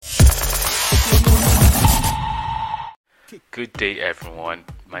Good day, everyone.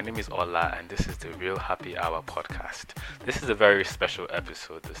 My name is Ola, and this is the Real Happy Hour podcast. This is a very special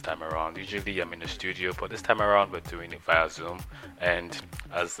episode this time around. Usually, I'm in the studio, but this time around, we're doing it via Zoom. And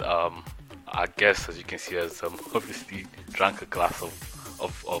as our guest, as you can see, has obviously drank a glass of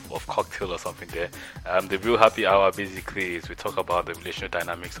cocktail or something there. The Real Happy Hour basically is we talk about the relational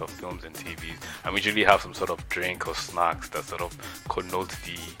dynamics of films and TVs, and we usually have some sort of drink or snacks that sort of connote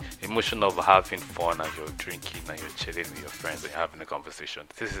the emotion of having fun as you're drinking and you're chilling with your friends and you're having a conversation.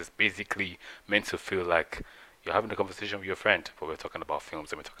 This is basically meant to feel like you're having a conversation with your friend, but we're talking about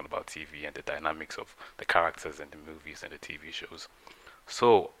films and we're talking about TV and the dynamics of the characters and the movies and the TV shows.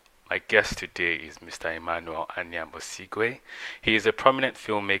 So, my guest today is Mr. Emmanuel Anyiam-Osigwe. He is a prominent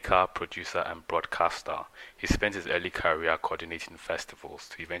filmmaker, producer, and broadcaster. He spent his early career coordinating festivals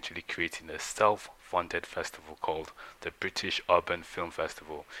to eventually creating a self-funded festival called the British Urban Film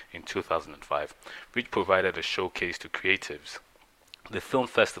Festival in 2005, which provided a showcase to creatives. The film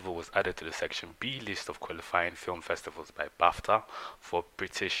festival was added to the Section B list of qualifying film festivals by BAFTA for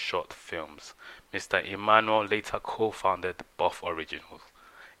British short films. Mr. Emmanuel later co-founded Buff Originals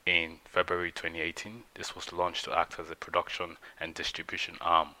in February 2018. This was launched to act as a production and distribution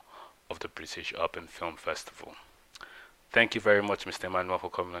arm of the British Urban Film Festival. Thank you very much, Mr. Emmanuel, for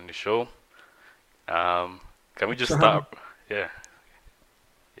coming on the show. Can we just start? Yeah,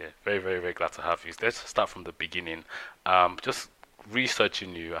 very, very, very glad to have you. Let's start from the beginning. Just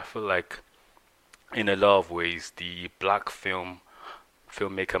researching you, I feel like in a lot of ways, the Black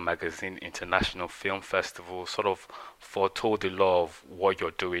Filmmaker Magazine International Film Festival sort of foretold a lot of what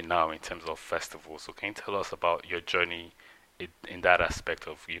you're doing now in terms of festivals. So can you tell us about your journey in that aspect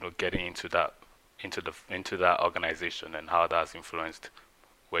of getting into that organization and how that's influenced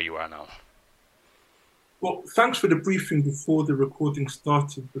where you are now? Well, thanks for the briefing before the recording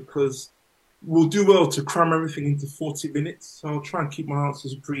started, because we'll do well to cram everything into 40 minutes. So I'll try and keep my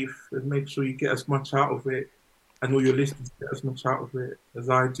answers brief and make sure you get as much out of it and all your listeners get as much out of it as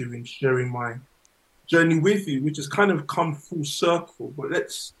I do in sharing my journey with you, which has kind of come full circle. But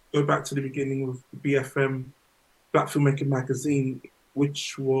let's go back to the beginning of the BFM, Black Filmmaker Magazine,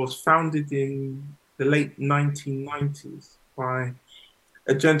 which was founded in the late 1990s by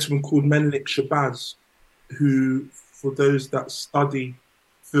a gentleman called Menelik Shabazz, who, for those that study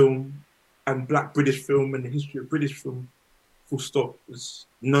film and Black British film and the history of British film, full stop, is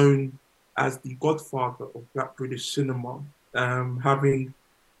known as the godfather of Black British cinema, having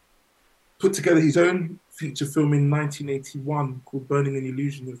put together his own feature film in 1981 called Burning an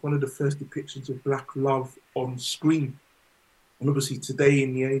Illusion. It was one of the first depictions of Black love on screen. And obviously today,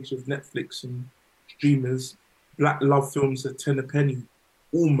 in the age of Netflix and streamers, Black love films are 10 a penny,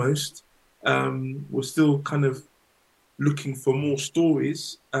 almost. We're still kind of looking for more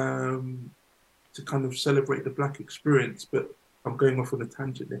stories to kind of celebrate the Black experience, but I'm going off on a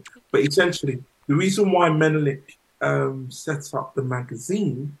tangent there. But essentially, the reason why Menelik set up the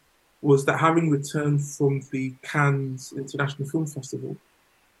magazine was that, having returned from the Cannes International Film Festival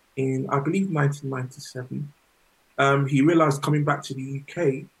in, I believe, 1997, he realised, coming back to the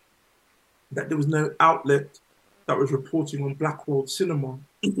UK, that there was no outlet that was reporting on Black world cinema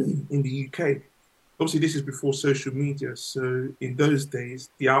in the UK. Obviously, this is before social media, so in those days,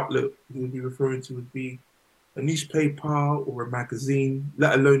 the outlet we would be referring to would be a newspaper or a magazine,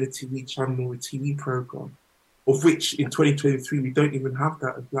 let alone a TV channel or a TV program, of which in 2023 we don't even have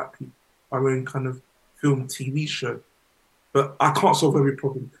that as Black people, our own kind of film TV show. But I can't solve every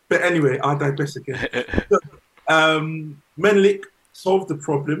problem. But anyway, I digress again. Menelik solved the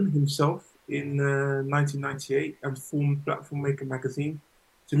problem himself in 1998 and formed Black Filmmaker Magazine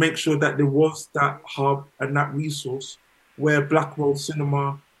to make sure that there was that hub and that resource where Black world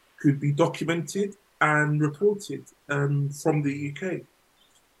cinema could be documented and reported from the UK.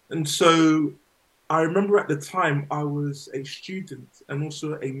 And so I remember at the time I was a student and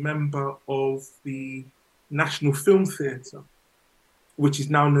also a member of the National Film Theatre, which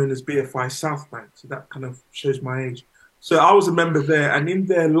is now known as BFI Southbank. So that kind of shows my age. So I was a member there, and in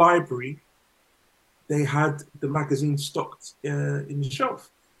their library, they had the magazine stocked in the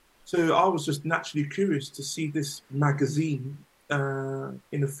shelf. So I was just naturally curious to see this magazine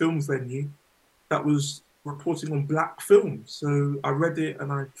in a film venue that was reporting on Black films. So I read it and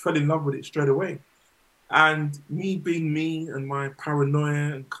I fell in love with it straight away. And me being me and my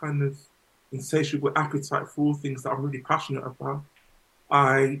paranoia and kind of insatiable appetite for all things that I'm really passionate about,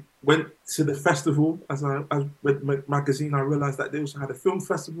 I went to the festival. As I read the magazine, I realized that they also had a film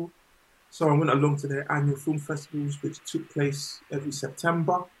festival. So I went along to their annual film festivals, which took place every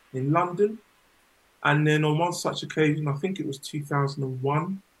September in London. And then on one such occasion, I think it was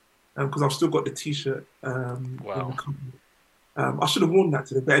 2001, because I've still got the T-shirt. Wow. I should have worn that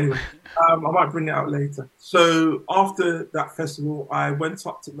today, but anyway, I might bring it out later. So after that festival, I went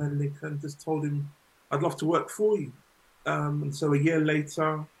up to Menlik and just told him I'd love to work for you. And so a year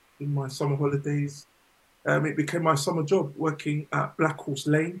later, in my summer holidays, it became my summer job working at Black Horse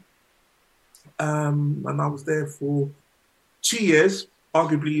Lane. And I was there for 2 years,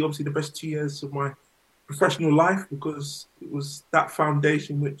 arguably, obviously, the best 2 years of my professional life because it was that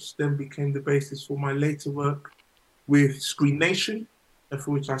foundation which then became the basis for my later work with Screen Nation,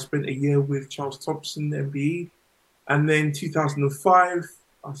 for which I spent a year with Charles Thompson, MBE. And then 2005,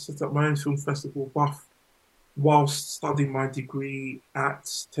 I set up my own film festival, Buff, whilst studying my degree at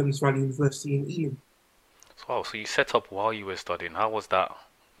Thames Valley University in Ealing. Wow, so you set up while you were studying. How was that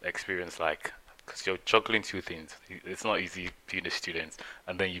experience like? Because you're juggling two things. It's not easy being a student,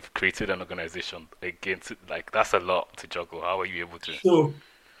 and then you've created an organization against like that's a lot to juggle. How are you able to? So,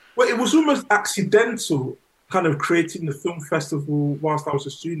 well, it was almost accidental kind of creating the film festival whilst I was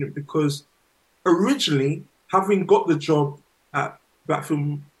a student because originally, having got the job at Black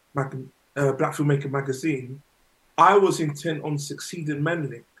Film Black Filmmaker magazine, I was intent on succeeding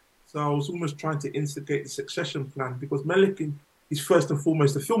Menelik. So I was almost trying to instigate the succession plan because Menelik is first and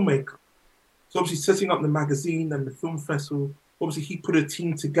foremost a filmmaker. So obviously setting up the magazine and the film festival, obviously he put a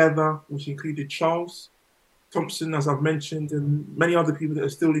team together, which included Charles Thompson, as I've mentioned, and many other people that are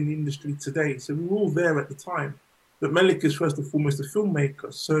still in the industry today. So we were all there at the time. But Menelik is first and foremost a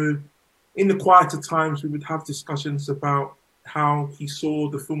filmmaker. So in the quieter times, we would have discussions about how he saw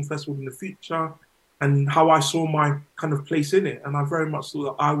the film festival in the future and how I saw my kind of place in it. And I very much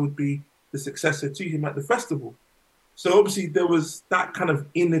thought that I would be the successor to him at the festival. So obviously there was that kind of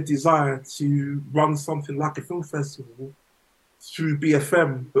inner desire to run something like a film festival through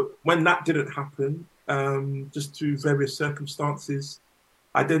BFM. But when that didn't happen, just through various circumstances,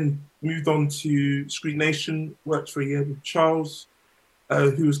 I then moved on to Screen Nation, worked for a year with Charles,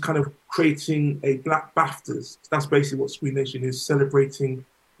 who was kind of creating a Black BAFTAs. That's basically what Screen Nation is, celebrating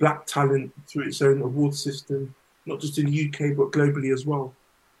Black talent through its own award system, not just in the UK, but globally as well.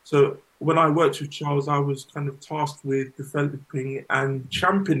 So when I worked with Charles, I was kind of tasked with developing and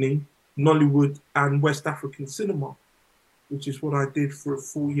championing Nollywood and West African cinema, which is what I did for a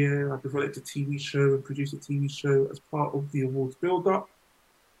full year. I developed a TV show and produced a TV show as part of the awards build-up.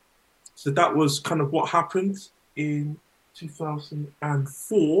 So that was kind of what happened in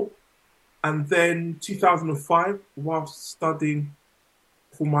 2004. And then 2005, whilst studying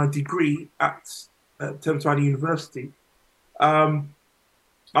for my degree at Thames Valley University,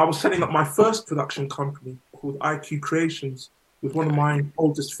 I was setting up my first production company called IQ Creations with one of my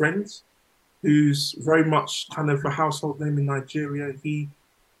oldest friends, who's very much kind of a household name in Nigeria. He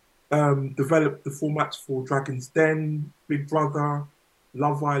developed the formats for Dragon's Den, Big Brother,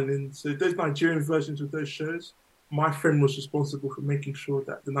 Love Island. So those Nigerian versions of those shows, my friend was responsible for making sure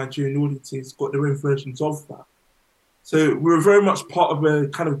that the Nigerian audiences got their own versions of that. So we were very much part of a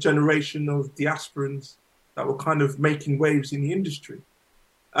kind of generation of diasporans that were kind of making waves in the industry.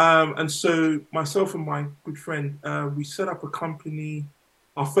 And so myself and my good friend, we set up a company,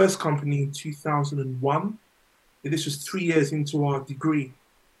 our first company in 2001. This was 3 years into our degree.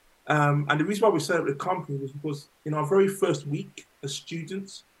 And the reason why we set up the company was because in our very first week as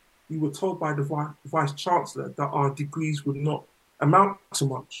students, we were told by the vice chancellor that our degrees would not amount to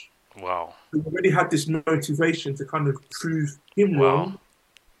much. Wow. We already had this motivation to kind of prove him Wow. wrong.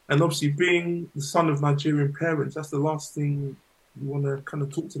 And obviously being the son of Nigerian parents, that's the last thing you want to kind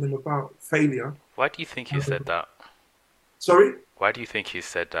of talk to them about, failure. Why do you think he said that? Sorry? Why do you think he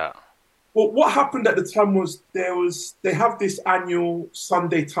said that? Well, what happened at the time was they have this annual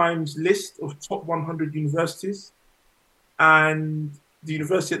Sunday Times list of top 100 universities, and the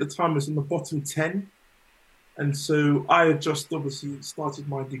university at the time was in the bottom 10. And so I had just obviously started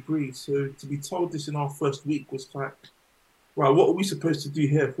my degree. So to be told this in our first week was like, right, what are we supposed to do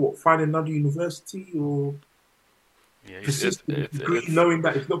here? What, find another university or Yeah, persist in the degree, knowing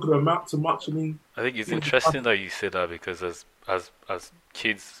that it's not going to amount to much? I mean, I think it's interesting that you say that because as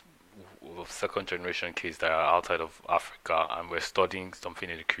kids, second generation kids that are outside of Africa and we're studying something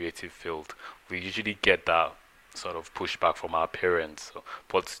in the creative field, we usually get that sort of pushback from our parents. So,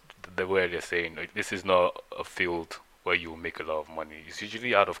 but the way they're saying like, this is not a field where you will make a lot of money. It's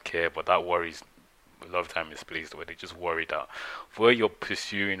usually out of care, but that worries a lot of time misplaced where they just worry that where you're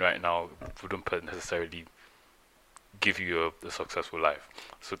pursuing right now wouldn't necessarily give you a successful life.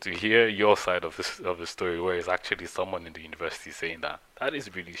 So to hear your side of the story, where it's actually someone in the university saying that, that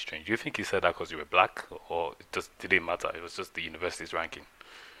is really strange. Do you think he said that because you were black, or it just didn't matter? It was just the university's ranking.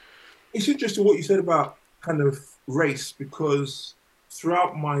 it's interesting what you said about kind of race because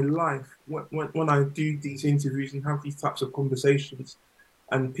throughout my life, when I do these interviews and have these types of conversations,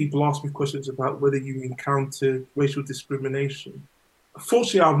 and people ask me questions about whether you encountered racial discrimination,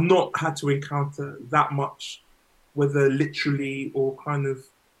 fortunately, I've not had to encounter that much, whether literally or kind of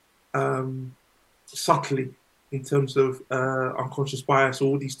um, subtly, in terms of unconscious bias,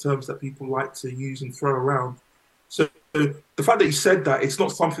 all these terms that people like to use and throw around. So the fact that he said that, it's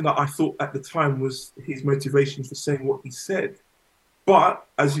not something that I thought at the time was his motivation for saying what he said. But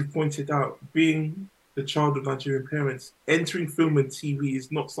as you pointed out, being the child of Nigerian parents, entering film and TV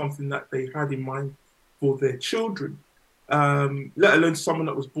is not something that they had in mind for their children, let alone someone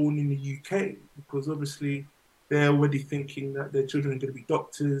that was born in the UK, because obviously they're already thinking that their children are going to be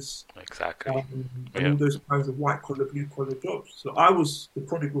doctors, Exactly. and Yeah. all those kinds of white collar, blue collar jobs. So I was the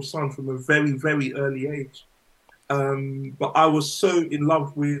prodigal son from a very, very early age. But I was so in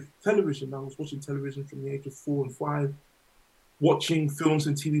love with television. I was watching television from the age of 4 and 5, watching films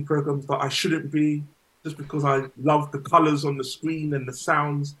and TV programs that I shouldn't be, just because I love the colors on the screen and the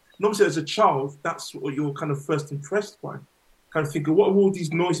sounds. And obviously, as a child, that's what you're kind of first impressed by. Kind of thinking, what are all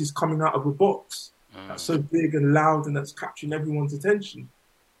these noises coming out of a box that's so big and loud and that's capturing everyone's attention?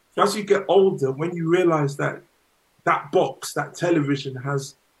 So as you get older, when you realize that that box, that television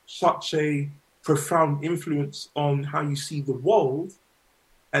has such a profound influence on how you see the world,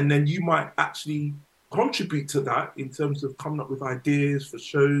 and then you might actually contribute to that in terms of coming up with ideas for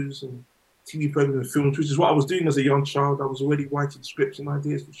shows and TV programs and films, which is what I was doing as a young child. I was already writing scripts and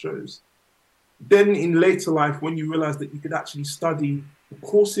ideas for shows. Then in later life, when you realize that you could actually study a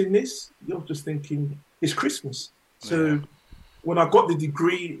course in this, you're just thinking, it's Christmas. Yeah. So when I got the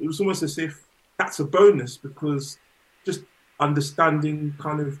degree, it was almost as if that's a bonus, because just understanding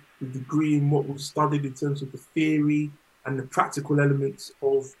kind of the degree in what was studied in terms of the theory and the practical elements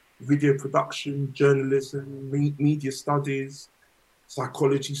of video production, journalism, media studies,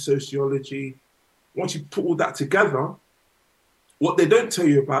 psychology, sociology. Once you put all that together, what they don't tell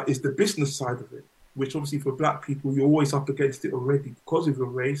you about is the business side of it, which obviously for Black people, you're always up against it already because of your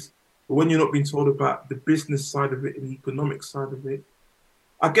race. But when you're not being told about the business side of it and the economic side of it,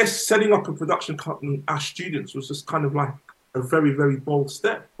 I guess setting up a production company as students was just kind of like a very, very bold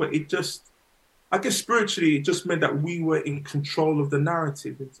step. But it just, I guess spiritually, it just meant that we were in control of the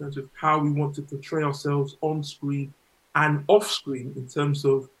narrative in terms of how we want to portray ourselves on screen and off screen in terms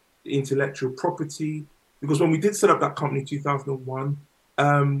of the intellectual property. Because when we did set up that company in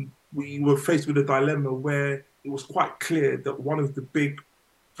 2001, we were faced with a dilemma where it was quite clear that one of the big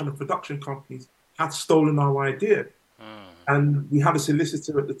kind of production companies had stolen our idea. And we had a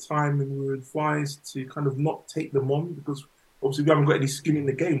solicitor at the time, and we were advised to kind of not take them on because obviously we haven't got any skin in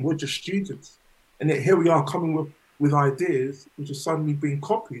the game. We're just students. And yet here we are coming with ideas which are suddenly being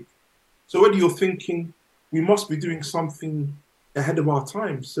copied. So when you're thinking, we must be doing something ahead of our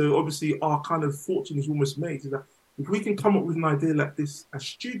time. So obviously our kind of fortune is almost made. Is that if we can come up with an idea like this as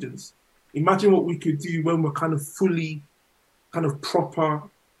students, imagine what we could do when we're kind of fully kind of proper,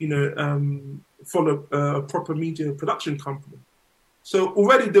 follow a proper media production company. So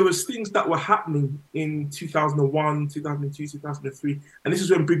already there was things that were happening in 2001, 2002, 2003. And this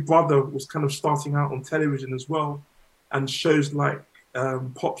is when Big Brother was kind of starting out on television as well. And shows like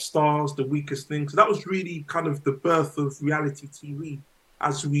Pop Stars, The Weakest Thing. So that was really kind of the birth of reality TV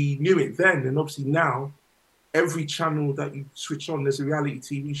as we knew it then. And obviously now, every channel that you switch on, there's a reality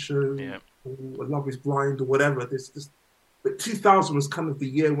TV show, or Love is Blind or whatever. But 2000 was kind of the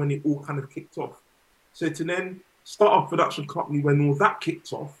year when it all kind of kicked off. So to then start a production company when all that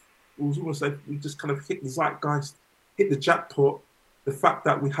kicked off, it was almost like we just kind of hit the zeitgeist, hit the jackpot. The fact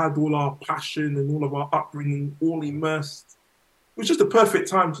that we had all our passion and all of our upbringing all immersed. It was just the perfect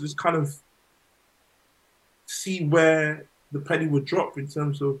time to just kind of see where the penny would drop in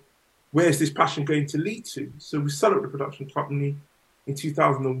terms of where's this passion going to lead to. So we set up the production company in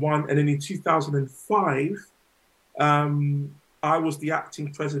 2001. And then in 2005, I was the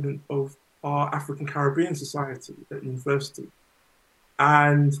acting president of our African Caribbean Society at university.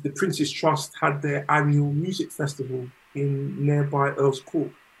 And the Prince's Trust had their annual music festival in nearby Earl's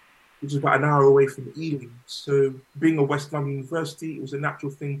Court, which is about an hour away from Ealing. So being a West London university, it was a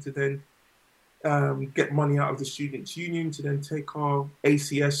natural thing to then get money out of the Students' Union to then take our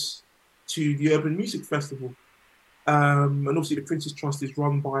ACS to the Urban Music Festival. And obviously the Prince's Trust is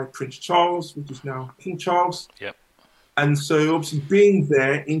run by Prince Charles, which is now King Charles. Yep. And so obviously being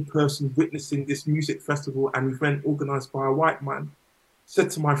there in person, witnessing this music festival and event organized by a white man, said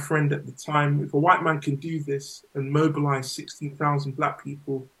to my friend at the time, if a white man can do this and mobilize 16,000 Black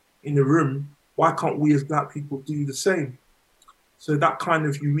people in a room, why can't we as Black people do the same? So that kind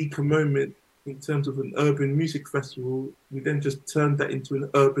of eureka moment in terms of an urban music festival. We then just turned that into an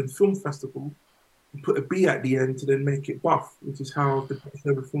urban film festival and put a B at the end to then make it Buff, which is how the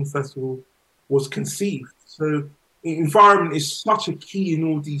Urban Film Festival was conceived. So the environment is such a key in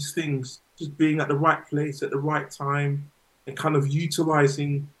all these things, just being at the right place at the right time and kind of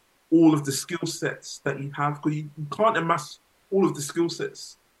utilizing all of the skill sets that you have, because you can't amass all of the skill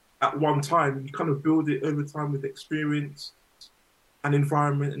sets at one time. You kind of build it over time with experience and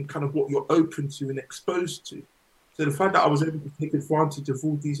environment and kind of what you're open to and exposed to. So the fact that I was able to take advantage of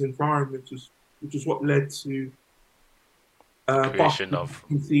all these environments which is what led to Creation of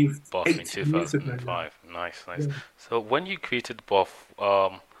conceived Buff in 2005. Nice, nice. Yeah. So when you created Buff,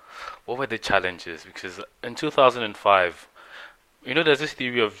 what were the challenges? Because in 2005, there's this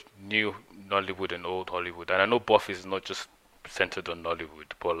theory of new Nollywood and old Hollywood, and I know Buff is not just centered on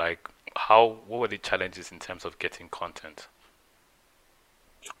Nollywood, but like, what were the challenges in terms of getting content?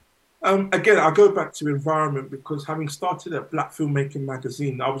 Again, I go back to environment because having started at Black Filmmaking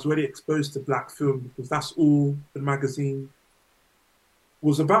magazine, I was already exposed to black film because that's all the magazine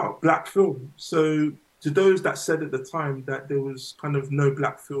was about, black film. So to those that said at the time that there was kind of no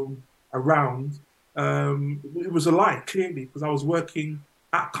black film around, it was a lie, clearly, because I was working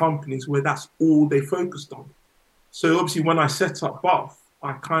at companies where that's all they focused on. So obviously when I set up Buff,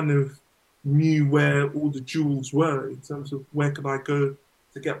 I kind of knew where all the jewels were in terms of where could I go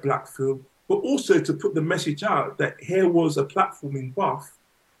to get black film, but also to put the message out that here was a platform in Buff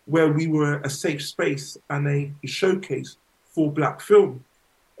where we were a safe space and a showcase for black film.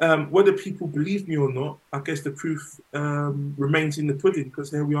 Whether people believe me or not, I guess the proof remains in the pudding,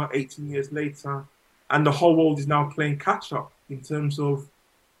 because here we are 18 years later and the whole world is now playing catch up in terms of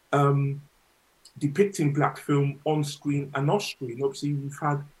depicting black film on screen and off screen. Obviously, we've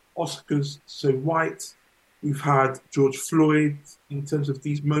had Oscars so white, we've had George Floyd, in terms of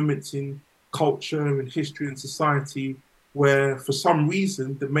these moments in culture and history and society where, for some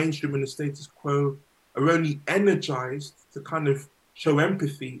reason, the mainstream and the status quo are only energized to kind of show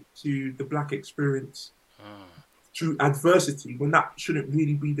empathy to the black experience through adversity, when that shouldn't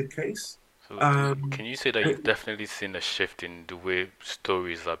really be the case. So can you say that you've definitely seen a shift in the way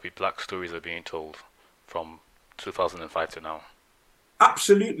black stories are being told from 2005 to now?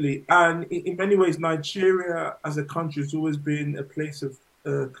 Absolutely. And in many ways, Nigeria as a country has always been a place of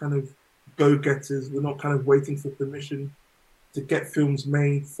kind of go-getters. We're not kind of waiting for permission to get films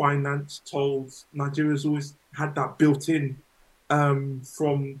made, financed, told. Nigeria's always had that built in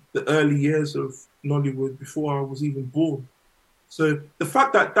from the early years of Nollywood, before I was even born. So the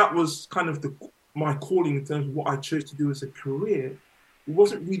fact that that was kind of my calling in terms of what I chose to do as a career, it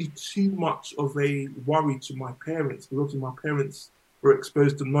wasn't really too much of a worry to my parents, because obviously my parents were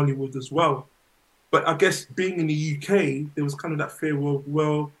exposed to Nollywood as well. But I guess being in the UK, there was kind of that fear of,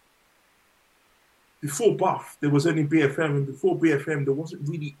 well, before Buff, there was only BFM, and before BFM, there wasn't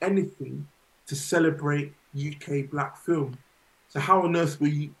really anything to celebrate UK black film. So how on earth were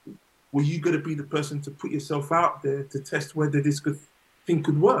you going to be the person to put yourself out there to test whether this thing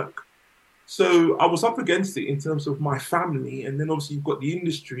could work? So I was up against it in terms of my family, and then obviously you've got the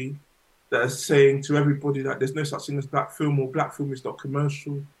industry that is saying to everybody that there's no such thing as black film, or black film is not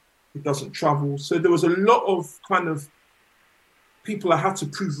commercial, it doesn't travel. So there was a lot of kind of people I had to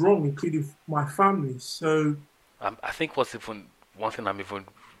prove wrong, including my family. So I think what's even one thing I'm even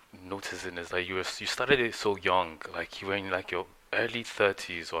noticing is that you started it so young, like you were in like your early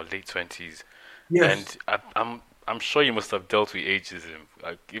 30s or late 20s, yes, and I'm sure you must have dealt with ageism,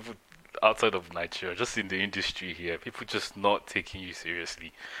 like even outside of Nigeria, just in the industry here, people just not taking you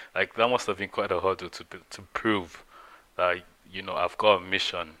seriously. Like that must have been quite a hurdle to prove that I've got a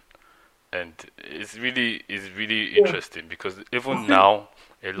mission, and it's really yeah, interesting because I even think, now,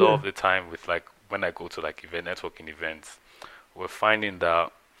 a lot yeah, of the time with like when I go to like networking events, we're finding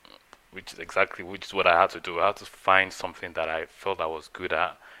that which is what I had to do. I had to find something that I felt I was good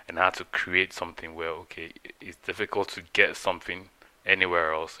at, and I had to create something where, okay, it's difficult to get something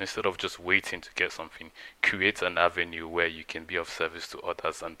anywhere else. Instead of just waiting to get something, create an avenue where you can be of service to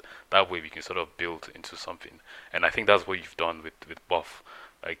others, and that way we can sort of build into something. And I think that's what you've done with Buff.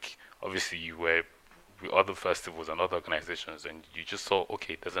 Like, obviously you were with other festivals and other organizations, and you just saw,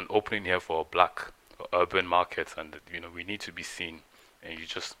 okay, there's an opening here for a black urban market, and we need to be seen, and you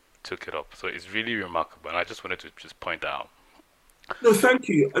just took it up. So it's really remarkable, and I just wanted to just point that out. no, thank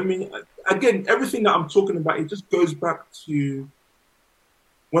you. I mean, again, everything that I'm talking about, it just goes back to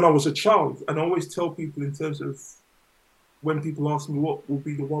when I was a child. And I always tell people, in terms of when people ask me what will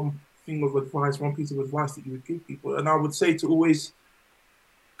be the one piece of advice that you would give people, and I would say to always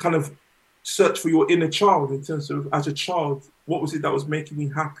kind of search for your inner child in terms of, as a child, what was it that was making me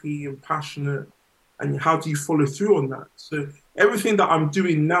happy and passionate, and how do you follow through on that? So everything that I'm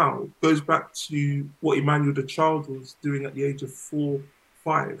doing now goes back to what Emmanuel the child was doing at the age of 4,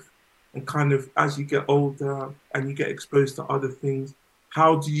 5, and kind of as you get older and you get exposed to other things,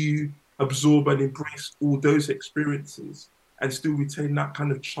 how do you absorb and embrace all those experiences and still retain that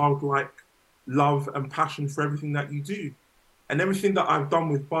kind of childlike love and passion for everything that you do? And everything that I've done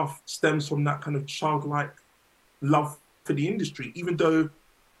with Buff stems from that kind of childlike love for the industry, even though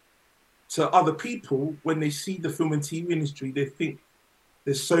to other people, when they see the film and TV industry, they think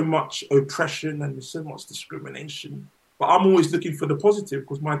there's so much oppression and there's so much discrimination. But I'm always looking for the positive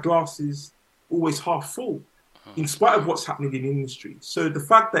because my glass is always half full, in spite of what's happening in the industry. So the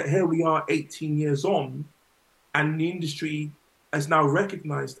fact that here we are 18 years on and the industry has now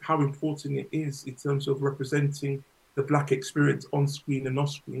recognized how important it is in terms of representing the Black experience on screen and off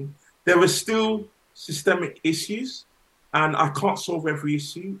screen, there are still systemic issues, and I can't solve every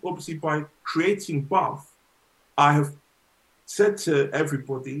issue. Obviously, by creating Buff, I have said to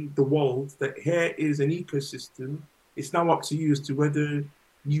everybody, the world, that here is an ecosystem. It's now up to you as to whether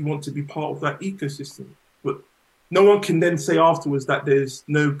you want to be part of that ecosystem. But no one can then say afterwards that there's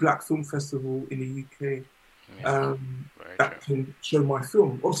no Black film festival in the UK that can show my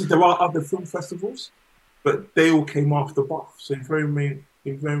film. Obviously, there are other film festivals, but they all came after Buff. So in very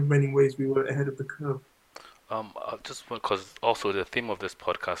many ways, we were ahead of the curve. Just because also the theme of this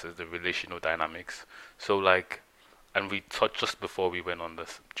podcast is the relational dynamics. So like, and we touched just before we went on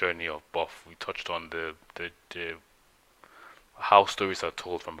this journey of Buff, we touched on the how stories are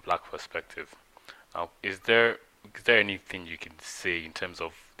told from a Black perspective. Now, is there anything you can say in terms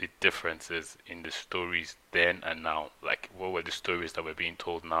of the differences in the stories then and now? Like, what were the stories that were being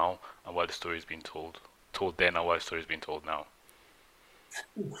told now, and what the stories being told then, and what the stories being told now?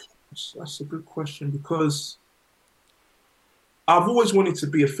 Ooh, that's a good question because I've always wanted to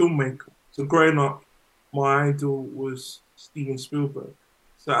be a filmmaker. So growing up, my idol was Steven Spielberg.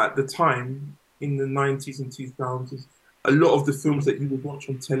 So at the time, in the 90s and 2000s, a lot of the films that you would watch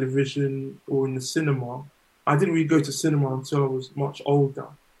on television or in the cinema, I didn't really go to cinema until I was much older.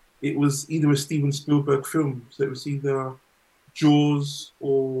 It was either a Steven Spielberg film, so it was either Jaws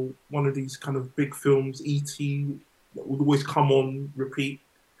or one of these kind of big films, E.T., that would always come on repeat,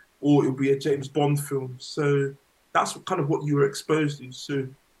 or it would be a James Bond film. So that's kind of what you were exposed to. So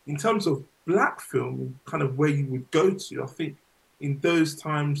in terms of Black film, kind of where you would go to, I think in those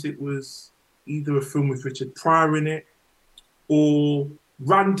times it was either a film with Richard Pryor in it or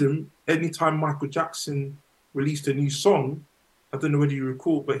random, anytime Michael Jackson released a new song, I don't know whether you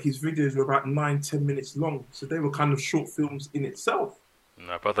recall, but his videos were about 9, 10 minutes long. So they were kind of short films in itself.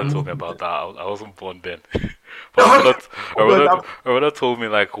 My brother told me And about that. I wasn't born then, but my brother told me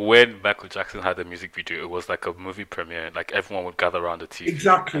like when Michael Jackson had the music video, it was like a movie premiere. Like everyone would gather around the TV and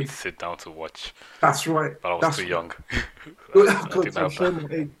exactly, sit down to watch. that's right. But I was too That's young. I God, didn't I'm have that. showing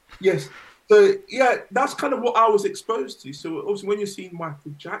my age. Yes. So yeah, that's kind of what I was exposed to. So obviously when you're seeing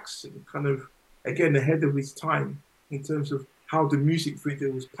Michael Jackson kind of again ahead of his time in terms of how the music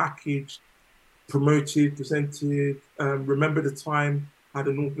video was packaged, promoted, presented, remember the time had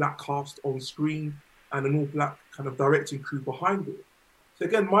an all black cast on screen and an all black kind of directing crew behind it. So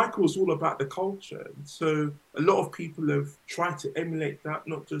again, Michael was all about the culture. And so a lot of people have tried to emulate that,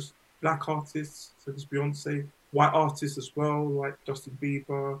 not just black artists, such as Beyonce, white artists as well, like Justin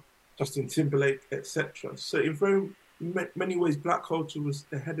Bieber, Justin Timberlake, etc. So in very many ways, black culture was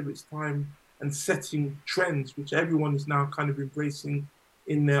ahead of its time and setting trends, which everyone is now kind of embracing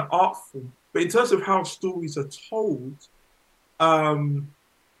in their art form. But in terms of how stories are told, um,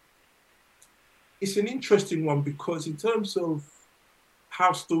 it's an interesting one because in terms of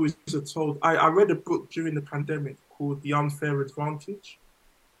how stories are told, I read a book during the pandemic called The Unfair Advantage,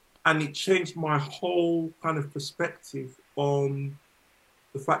 and it changed my whole kind of perspective on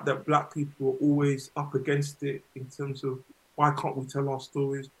the fact that black people are always up against it in terms of why can't we tell our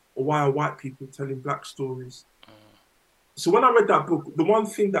stories or why are white people telling black stories? So when I read that book, the one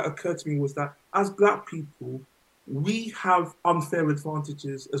thing that occurred to me was that as black people, we have unfair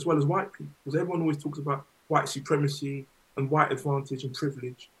advantages as well as white people, because everyone always talks about white supremacy and white advantage and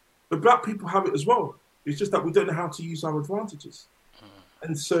privilege. But black people have it as well. It's just that we don't know how to use our advantages.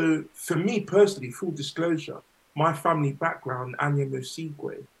 And so for me personally, full disclosure, my family background,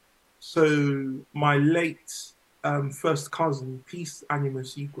 Anyiam-Osigwe. So my late first cousin, Peace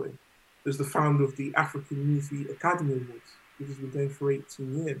Anyiam-Osigwe, was the founder of the African Movie Academy Awards, which has been going for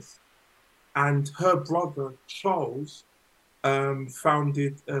 18 years. And her brother, Charles,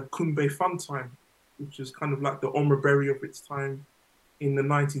 founded Kumbe Funtime, which is kind of like the Omra Berry of its time in the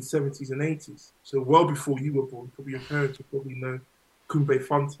 1970s and 80s. So well before you were born, probably your parents will probably know Kumbe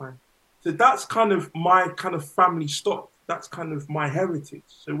Funtime. So that's kind of my kind of family stock. That's kind of my heritage.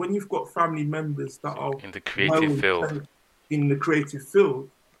 So when you've got family members that are In the well creative field. entrenched in the creative field,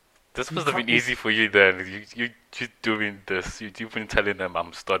 This you must have kind been of, easy for you then. You doing this. You've been telling them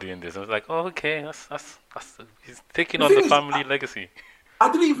I'm studying this. And it's like, oh, okay, that's he's taking the on thing the is, family legacy.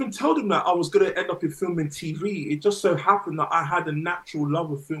 I didn't even tell them that I was going to end up in film and TV. It just so happened that I had a natural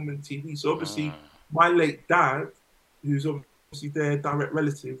love of film and TV. So obviously, Mm. my late dad, who's obviously their direct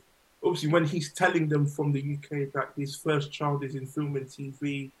relative, obviously when he's telling them from the UK that his first child is in film and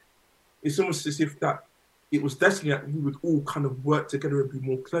TV, it's almost as if that it was destiny that we would all kind of work together and be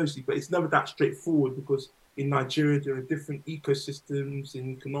more closely. But it's never that straightforward because in Nigeria there are different ecosystems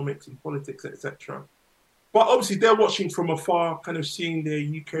in economics and politics, etc. But obviously, they're watching from afar, kind of seeing their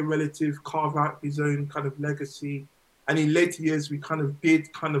UK relative carve out his own kind of legacy. And in later years, we kind of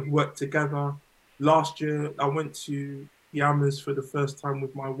did kind of work together. Last year, I went to Yamas for the first time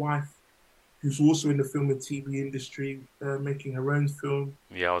with my wife, who's also in the film and TV industry, making her own film.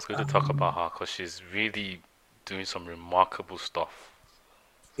 Yeah, I was going to talk about Um, her because she's really doing some remarkable stuff.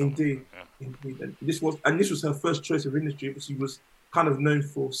 Some, indeed, yeah. indeed. And this was her first choice of industry, because she was kind of known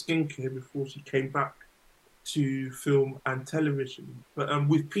for skincare before she came back to film and television. But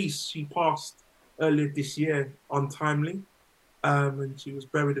with Peace, she passed earlier this year untimely, and she was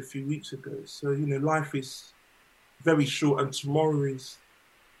buried a few weeks ago. So, life is very short, and tomorrow is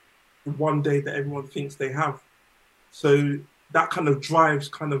the one day that everyone thinks they have. So that kind of drives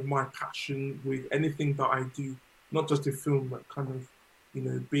kind of my passion with anything that I do, not just in film, but kind of,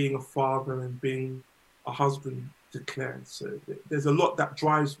 being a father and being a husband to Claire. So there's a lot that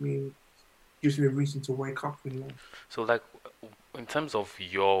drives me, gives me a reason to wake up in life. So, like, in terms of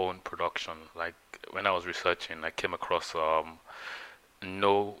your own production, like when I was researching, I came across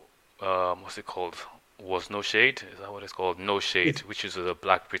no, what's it called? Was No Shade? Is that what it's called? No Shade, It's, which is a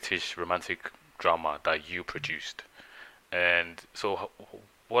Black British romantic drama that you produced. And so,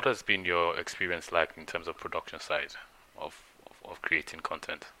 what has been your experience like in terms of production side of creating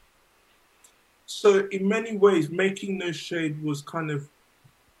content? so in many ways, making No Shade was kind of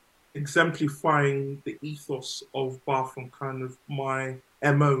exemplifying the ethos of Bath and kind of my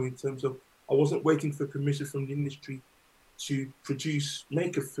MO, in terms of I wasn't waiting for permission from the industry to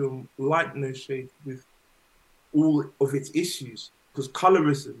make a film like No Shade with all of its issues, because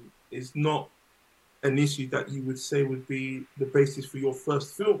colorism is not an issue that you would say would be the basis for your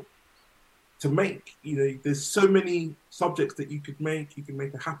first film to make. There's so many subjects that you could make. You can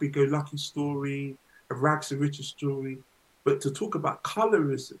make a happy-go-lucky story, a rags to riches story, but to talk about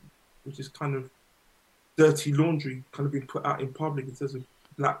colorism, which is kind of dirty laundry, kind of being put out in public in terms of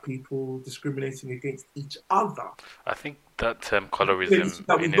black people discriminating against each other. I think that It's colorism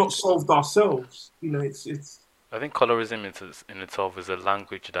that in we've not it, solved ourselves. It's I think colorism in itself is a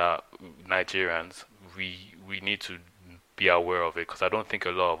language that Nigerians we need to be aware of it, because I don't think a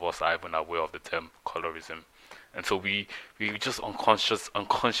lot of us are even aware of the term colorism, and so we just unconscious,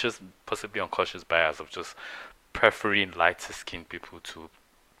 possibly unconscious bias of just preferring lighter skinned people to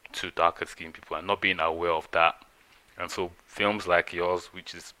darker skinned people and not being aware of that. And so films like yours,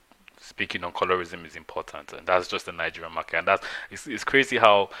 which is speaking on colorism, is important, and that's just the Nigerian market. And it's crazy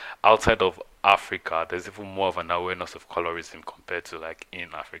how outside of Africa, there's even more of an awareness of colorism compared to like in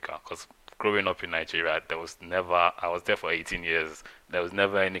Africa. Because growing up in Nigeria, there was never. I was there for 18 years. There was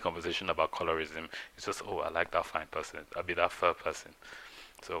never any conversation about colorism. It's just, oh, I like that fine person. I'll be that fair person.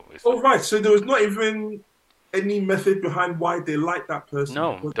 So it's all right. So there was not even any method behind why they like that person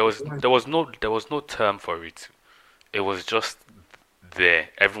no, because there was no term for it. It was just there.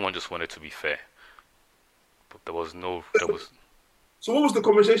 Everyone just wanted to be fair, but there was So what was the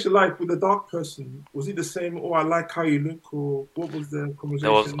conversation like with the dark person? Was it the same? Oh, I like how you look, or what was the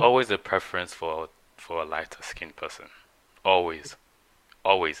there was conversation? always a preference for a lighter skinned person. Always,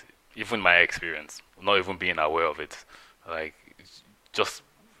 always. Even my experience, not even being aware of it, like just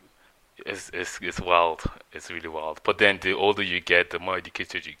it's wild. It's really wild. But then the older you get, the more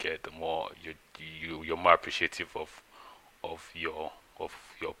educated you get, the more you're more appreciative of your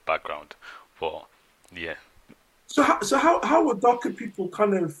background. But yeah, So how would darker people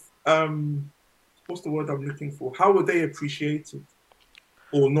kind of what's the word I'm looking for? How were they appreciated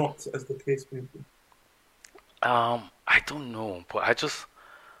or not, as the case may be? I don't know, but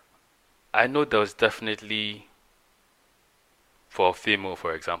I know there was definitely for a female,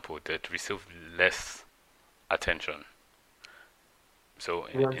 for example, that received less attention. So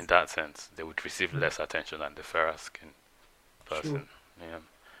Right. in that sense, they would receive Mm. less attention than the fairer skinned Sure. person. Yeah,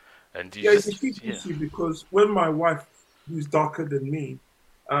 and you Yeah, it's a just huge yeah. issue because when my wife who's darker than me,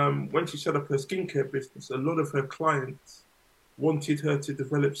 when she set up her skincare business, a lot of her clients wanted her to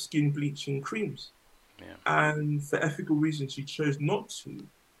develop skin bleaching creams. Yeah. And for ethical reasons, she chose not to.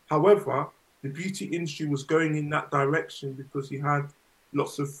 However, the beauty industry was going in that direction because you had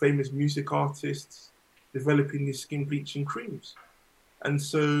lots of famous music artists developing these skin bleaching creams. And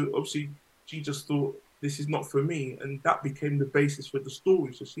so obviously she just thought, this is not for me. And that became the basis for the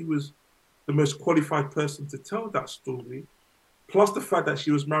story. So she was the most qualified person to tell that story. Plus the fact that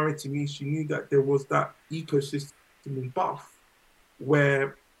she was married to me, she knew that there was that ecosystem in Bath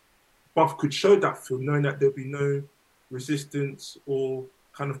where Buff could show that film, knowing that there'll be no resistance or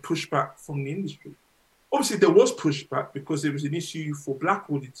kind of pushback from the industry. Obviously, there was pushback because there was an issue for black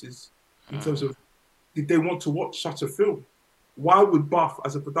audiences in terms of did they want to watch such a film? Why would Buff,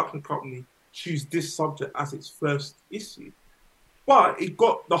 as a production company, choose this subject as its first issue? But it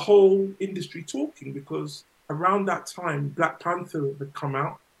got the whole industry talking because around that time, Black Panther had come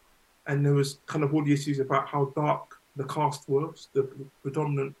out, and there was kind of all the issues about how dark the cast was, the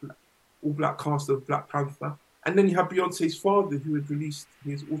predominant all-black cast of Black Panther. And then you have Beyonce's father, who had released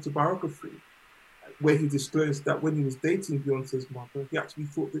his autobiography, where he disclosed that when he was dating Beyonce's mother, he actually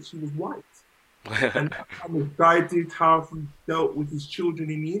thought that she was white. And that kind of guided how he dealt with his children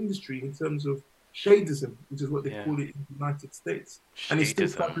in the industry in terms of shadism, which is what they call it in the United States. And it's still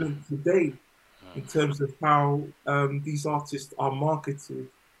prevalent today in terms of how these artists are marketed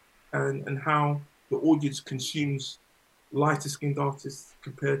and how the audience consumes lighter skinned artists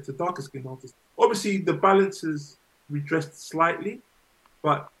compared to darker skinned artists. Obviously, the balance is redressed slightly,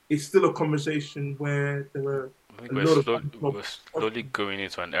 but it's still a conversation where there are we're slowly going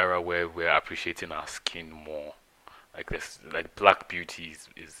into an era where we're appreciating our skin more. Like this, like black beauty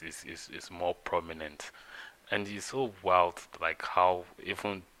is more prominent, and it's so wild, like how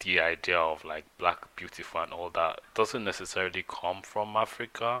even the idea of like black beautiful and all that doesn't necessarily come from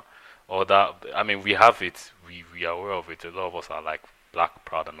Africa, or that I mean we have it, we are aware of it. A lot of us are like black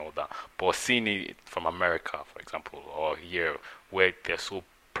proud and all that, but seeing it from America, for example, or here where they're so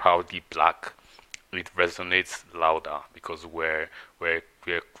proudly black, it resonates louder because we're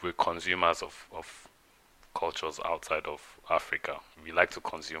consumers of cultures outside of Africa. We like to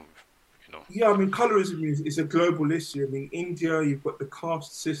consume, you know. Yeah, I mean, colorism is a global issue. I mean, India, you've got the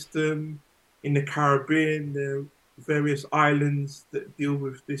caste system. In the Caribbean, there are various islands that deal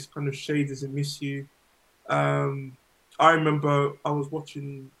with this kind of shadism issue. I remember I was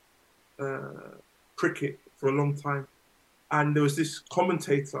watching cricket for a long time, and there was this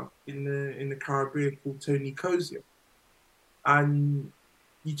commentator in the Caribbean called Tony Cozier, and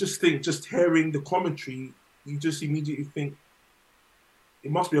you just think, just hearing the commentary, you just immediately think it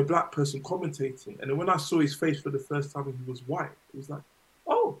must be a black person commentating. And then when I saw his face for the first time and he was white, it was like,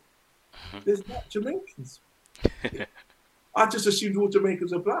 oh, there's black Jamaicans. I just assumed all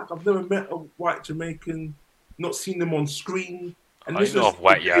Jamaicans are black. I've never met a white Jamaican, not seen them on screen. And I know of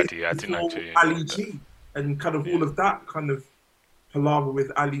White Yardie. I didn't actually know Ali G and kind of all of that kind of palaver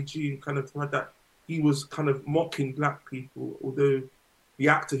with Ali G and kind of had that he was kind of mocking black people, although the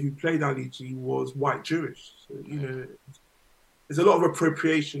actor who played Ali G was white Jewish. So, you know, there's a lot of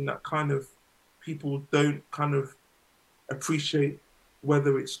appropriation that kind of people don't kind of appreciate,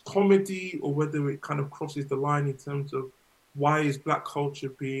 whether it's comedy or whether it kind of crosses the line in terms of why is black culture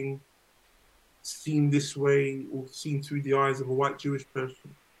being seen this way or seen through the eyes of a white Jewish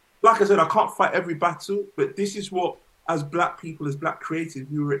person. Like I said, I can't fight every battle, but this is what, as black people, as black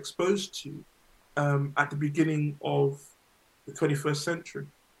creatives, we were exposed to at the beginning of the 21st century.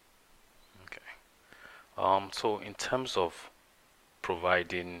 Okay. So in terms of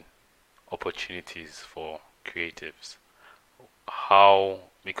providing opportunities for creatives, how,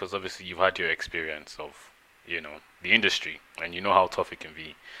 because obviously you've had your experience of, you know, the industry and you know how tough it can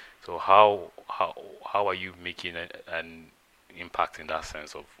be. So how are you making an impact in that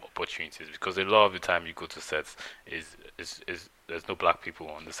sense of opportunities? Because a lot of the time you go to sets is there's no black people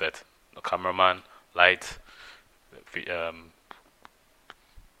on the set, no cameraman, light,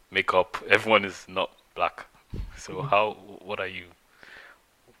 makeup, everyone is not black. So what are you?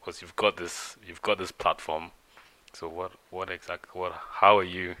 Because you've got this platform. So how are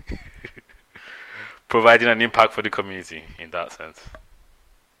you providing an impact for the community in that sense?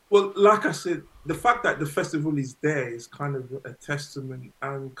 Well, like I said, the fact that the festival is there is kind of a testament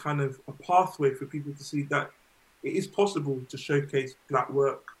and kind of a pathway for people to see that it is possible to showcase black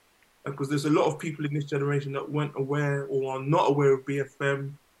work. Because there's a lot of people in this generation that weren't aware or are not aware of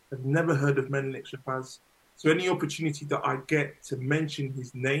BFM, have never heard of Menelik Shabazz. So any opportunity that I get to mention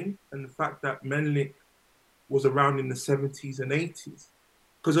his name and the fact that Menelik was around in the 70s and 80s,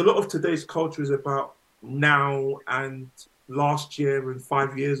 because a lot of today's culture is about now and last year and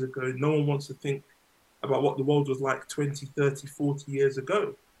 5 years ago. No one wants to think about what the world was like 20, 30, 40 years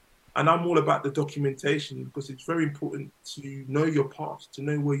ago. And I'm all about the documentation because it's very important to know your past, to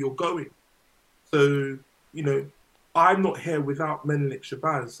know where you're going. So, you know, I'm not here without Menelik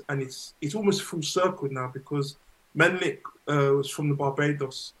Shabazz, and it's almost full circle now because Menelik was from the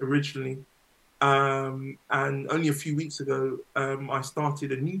Barbados originally, and only a few weeks ago I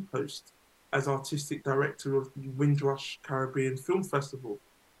started a new post as artistic director of the Windrush Caribbean Film Festival.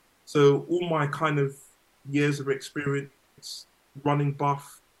 So all my kind of years of experience running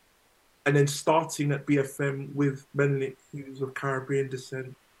Buff, and then starting at BFM with Menelik, who's of Caribbean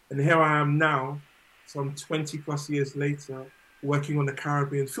descent. And here I am now, some 20 plus years later, working on the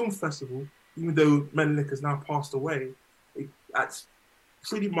Caribbean Film Festival, even though Menelik has now passed away. That's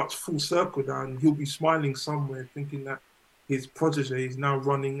pretty much full circle now, and he'll be smiling somewhere thinking that his protege is now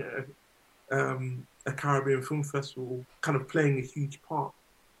running a Caribbean Film Festival, kind of playing a huge part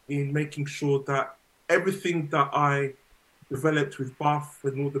in making sure that everything that I developed with Bath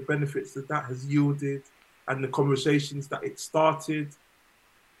and all the benefits that that has yielded and the conversations that it started,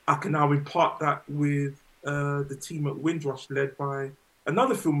 I can now impart that with the team at Windrush, led by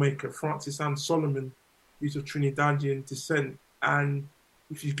another filmmaker, Frances Ann Solomon, who's of Trinidadian descent. And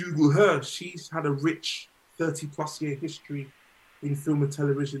if you Google her, she's had a rich 30 plus year history in film and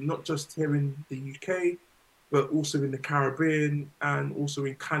television, not just here in the UK, but also in the Caribbean and also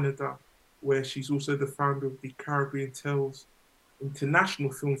in Canada, where she's also the founder of the Caribbean Tales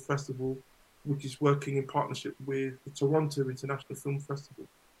International Film Festival, which is working in partnership with the Toronto International Film Festival.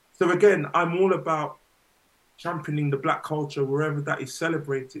 So again, I'm all about championing the Black culture wherever that is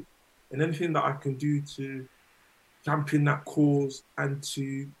celebrated, and anything that I can do to champion that cause and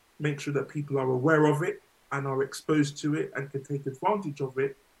to make sure that people are aware of it and are exposed to it and can take advantage of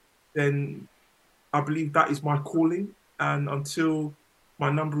it, then I believe that is my calling. And until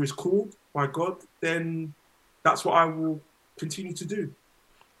my number is called by God, then that's what I will continue to do.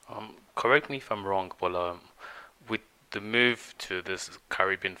 Correct me if I'm wrong, but with the move to this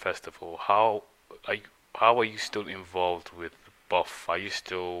Caribbean festival, how are you still involved with Buff? Are you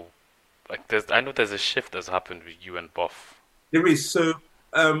still like there's? I know there's a shift that's happened with you and Buff. There is. So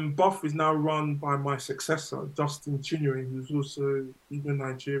Buff is now run by my successor, Justin Chinyere, who's also even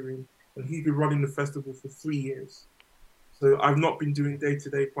Nigerian, and he's been running the festival for 3 years. So I've not been doing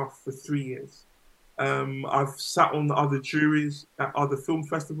day-to-day Buff for 3 years. I've sat on the other juries at other film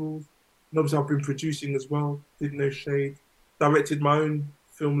festivals. And obviously, I've been producing as well, did No Shade. Directed my own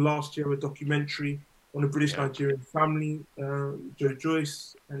film last year, a documentary on a British Yeah. Nigerian family, Joe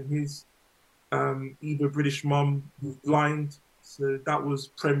Joyce and his either British mum who's blind. So that was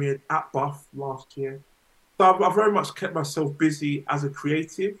premiered at Buff last year. So I've very much kept myself busy as a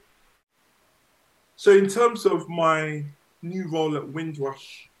creative. So in terms of my new role at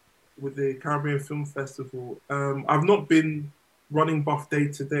Windrush with the Caribbean Film Festival, I've not been running Buff day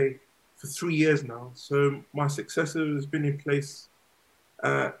to day for 3 years now. So my successor has been in place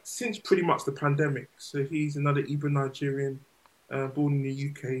since pretty much the pandemic. So he's another Igbo Nigerian born in the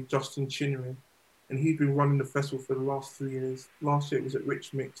UK, Justin Chinyere, and he's been running the festival for the last 3 years. Last year it was at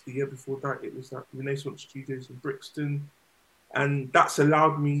Rich Mix. The year before that it was at Renaissance Studios in Brixton. And that's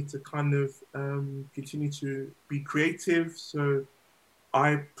allowed me to kind of continue to be creative. So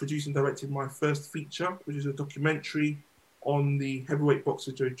I produced and directed my first feature, which is a documentary on the heavyweight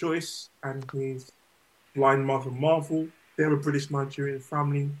boxer Joe Joyce and his blind mother Marvel. They're a British Nigerian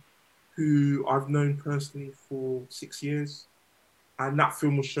family who I've known personally for 6 years. And that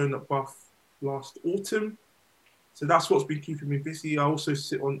film was shown at Buff last autumn. So that's what's been keeping me busy. I also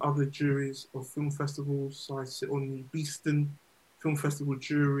sit on other juries of film festivals. So I sit on the Beeston Film Festival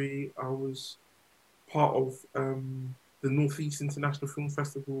jury. I was part of the Northeast International Film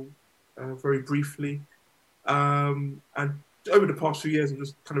Festival very briefly. And over the past few years, I've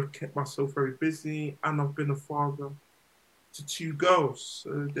just kind of kept myself very busy, and I've been a father to two girls.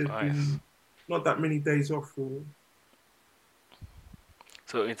 So there's Nice. been not that many days off.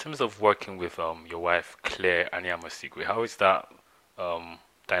 So in terms of working with your wife Claire Anyiam-Osigwe, how is that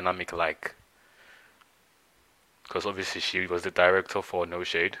dynamic like? Because obviously she was the director for No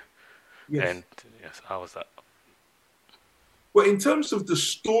Shade, Yes. and yes, how was that? Well, in terms of the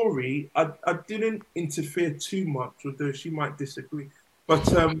story, I didn't interfere too much, although she might disagree. But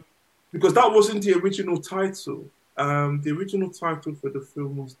because that wasn't the original title. The original title for the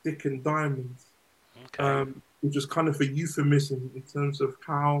film was Dick and Diamonds, Okay. which was kind of a euphemism in terms of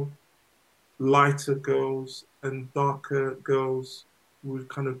how lighter girls and darker girls would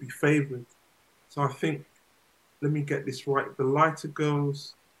kind of be favored. So I think, let me get this right, the lighter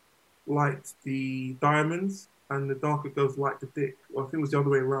girls liked the diamonds and the darker girls liked the dick. Or I think it was the other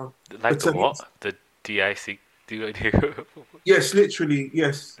way around. Like But the what? The DIC? yes, literally,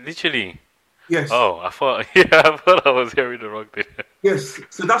 yes, Literally. yes. Oh, I thought, yeah, I thought I was hearing the wrong thing. Yes,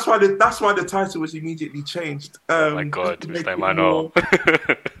 so that's why the title was immediately changed, Oh my just God, to Mr. make it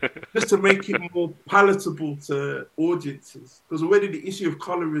Emmanuel. more palatable to audiences. Because already the issue of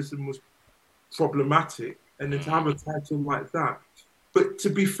colorism was problematic, and then to have a title like that. But to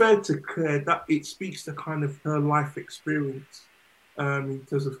be fair to Claire, that it speaks to kind of her life experience, in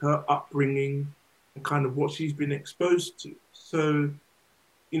terms of her upbringing and kind of what she's been exposed to. So,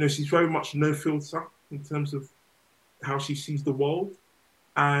 she's very much no filter in terms of how she sees the world.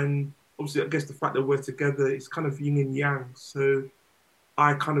 And obviously, I guess the fact that we're together is kind of yin and yang. So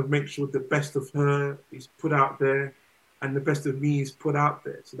I kind of make sure the best of her is put out there and the best of me is put out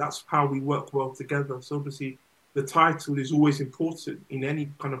there. So that's how we work well together. So obviously, the title is always important in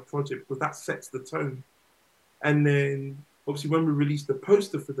any kind of project because that sets the tone. And then obviously, when we released the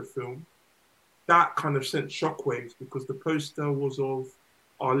poster for the film, that kind of sent shockwaves because the poster was of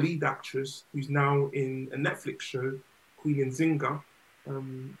our lead actress, who's now in a Netflix show, Queen Nzinga,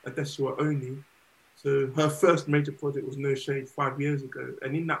 Adesua Oni. So her first major project was No Shade 5 years ago.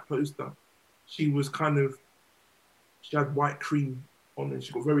 And in that poster, she was kind of, she had white cream on and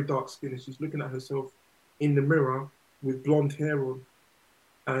she got very dark skin and she's looking at herself in the mirror with blonde hair on.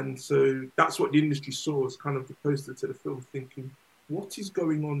 And so that's what the industry saw as kind of the poster to the film, thinking, what is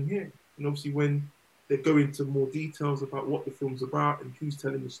going on here? And obviously, when they go into more details about what the film's about and who's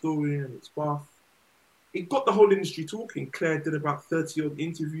telling the story and its path, it got the whole industry talking. Claire did about 30 odd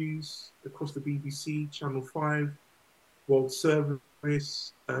interviews across the BBC, Channel 5, World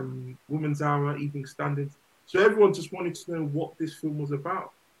Service, Women's Hour, Evening Standard. So everyone just wanted to know what this film was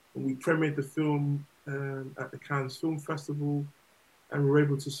about. And we premiered the film at the Cannes Film Festival and we were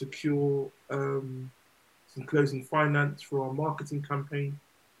able to secure some closing finance for our marketing campaign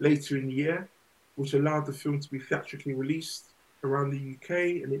later in the year, which allowed the film to be theatrically released around the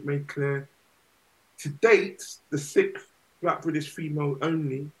UK, and it made clear, to date, the sixth Black British female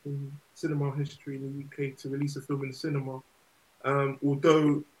only in cinema history in the UK to release a film in the cinema.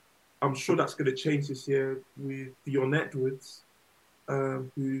 Although I'm sure that's going to change this year with Dion Edwards,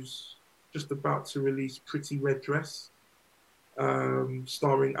 who's just about to release Pretty Red Dress,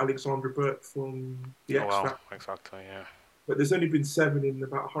 starring Alexandra Burke from The Oh X wow, Factor. exactly, yeah. But there's only been seven in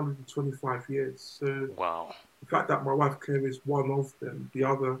about 125 years. So Wow. the fact that my wife Claire is one of them, the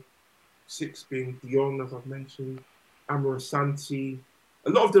other six being Dion, as I've mentioned, Amma Asante. A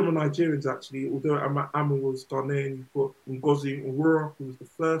lot of them are Nigerians, actually, although Amma was Ghanaian. You've got Ngozi Aurora, who was the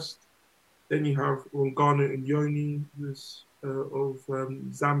first. Then you have Rongano Nyoni, who's of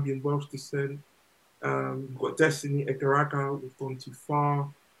Zambian Welsh descent. You've got Destiny Egaraga with Gone Too Far,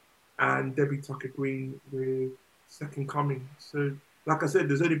 and Debbie Tucker Green with Second Coming. So, like I said,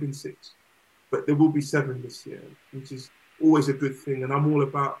 there's only been six, but there will be seven this year, which is always a good thing. And I'm all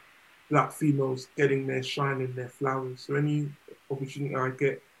about Black females getting their shine and their flowers. So any opportunity I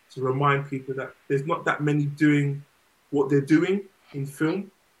get to remind people that there's not that many doing what they're doing in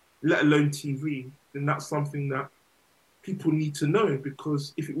film, let alone TV, then that's something that people need to know,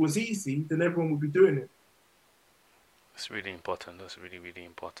 because if it was easy, then everyone would be doing it. It's really important. That's really, really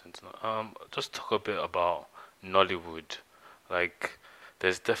important. Just talk a bit about Nollywood. Like,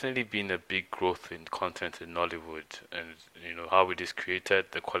 there's definitely been a big growth in content in Nollywood, and how it is created,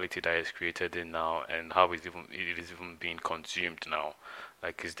 the quality that is created in now, and how it is even being consumed now.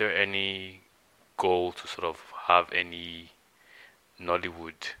 Like, is there any goal to sort of have any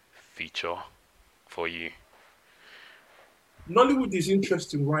Nollywood feature for you? Nollywood is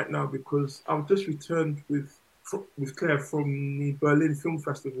interesting right now because I've just returned with Claire from the Berlin Film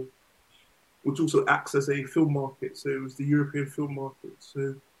Festival, which also acts as a film market. So it was the European film market.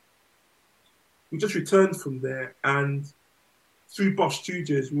 So we just returned from there, and through Bosch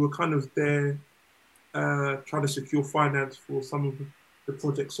Studios, we were kind of there trying to secure finance for some of the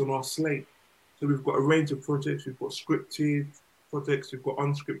projects on our slate. So we've got a range of projects. We've got scripted projects, we've got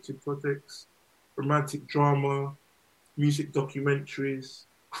unscripted projects, romantic drama, music documentaries,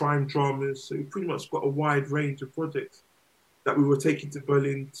 crime dramas. So we pretty much got a wide range of projects that we were taking to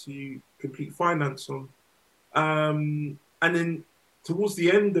Berlin to complete finance on. And then towards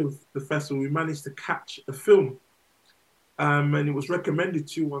the end of the festival, we managed to catch a film, and it was recommended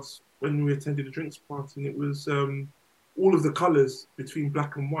to us when we attended a drinks party, and it was All of the Colors Between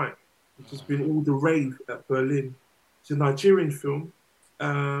Black and White, which has been all the rave at Berlin. It's a Nigerian film.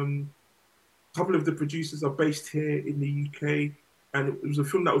 A couple of the producers are based here in the UK, and it was a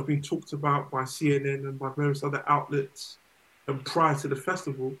film that was being talked about by CNN and by various other outlets prior to the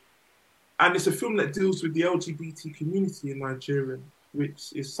festival. And it's a film that deals with the LGBT community in Nigeria,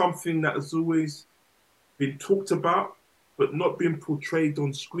 which is something that has always been talked about, but not been portrayed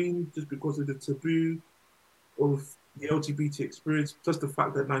on screen just because of the taboo of the LGBT experience, plus the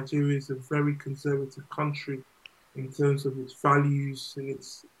fact that Nigeria is a very conservative country in terms of its values and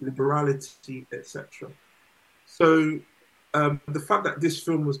its liberality, etc. So the fact that this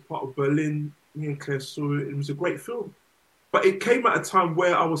film was part of Berlin, me and Claire saw it, it was a great film. But it came at a time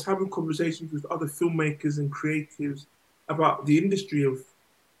where I was having conversations with other filmmakers and creatives about the industry of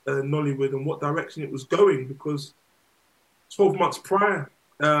Nollywood and what direction it was going, because 12 months prior,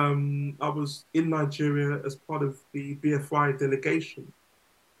 I was in Nigeria as part of the BFI delegation.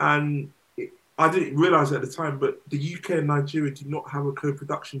 And I didn't realize at the time, but the UK and Nigeria did not have a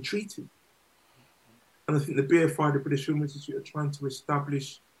co-production treaty. And I think the BFI, the British Film Institute, are trying to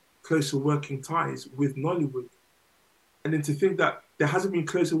establish closer working ties with Nollywood. And then to think that there hasn't been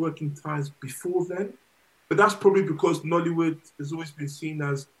closer working ties before then, but that's probably because Nollywood has always been seen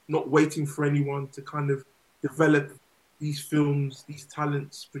as not waiting for anyone to kind of develop these films, these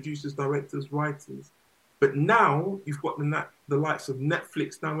talents, producers, directors, writers. But now you've got the likes of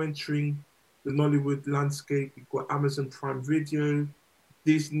Netflix now entering the Nollywood landscape. You've got Amazon Prime Video,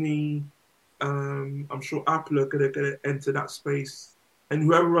 Disney. I'm sure Apple are going to enter that space, and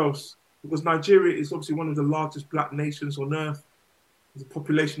whoever else, because Nigeria is obviously one of the largest black nations on earth. There's a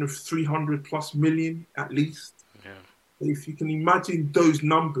population of 300 plus million at least. Yeah. If you can imagine those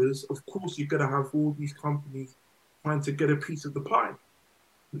numbers, of course you're going to have all these companies trying to get a piece of the pie.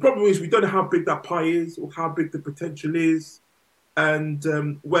 The problem is we don't know how big that pie is or how big the potential is, and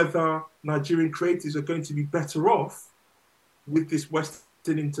whether Nigerian creators are going to be better off with this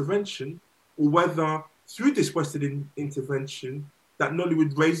Western intervention, or whether through this Western intervention that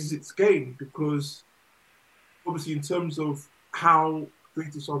Nollywood raises its game, because obviously in terms of how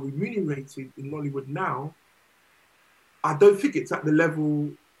creators are remunerated in Nollywood now, I don't think it's at the level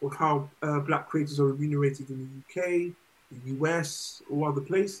of how black creators are remunerated in the UK, the US, or other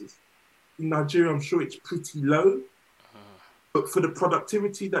places. In Nigeria, I'm sure it's pretty low, but for the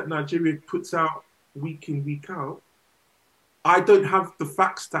productivity that Nigeria puts out week in, week out, I don't have the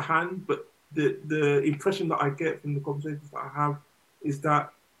facts to hand, but the impression that I get from the conversations that I have is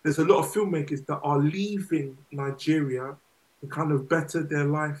that there's a lot of filmmakers that are leaving Nigeria to kind of better their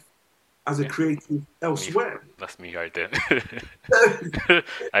life as a creative elsewhere. That's me right there.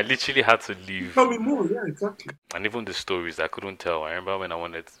 I literally had to leave. Tell me more, yeah, exactly. And even the stories I couldn't tell. I remember when I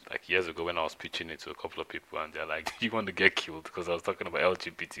wanted, like years ago, when I was pitching it to a couple of people, and they're like, "You want to get killed?" Because I was talking about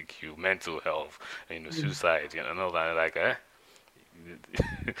LGBTQ, mental health, and suicide, and all that. Like, eh?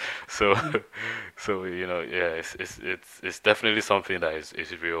 so yeah, it's definitely something that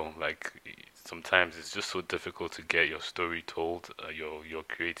is real. Like sometimes it's just so difficult to get your story told, your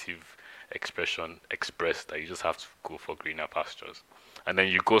creative expression expressed, that you just have to go for greener pastures. And then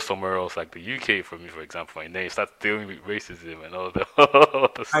you go somewhere else, like the UK, for me, for example, and then you start dealing with racism and all the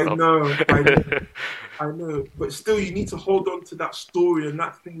stuff. I know, but still, you need to hold on to that story and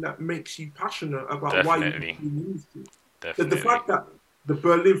that thing that makes you passionate about why you do music. Definitely. The fact that the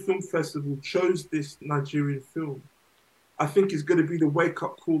Berlin Film Festival chose this Nigerian film, I think is going to be the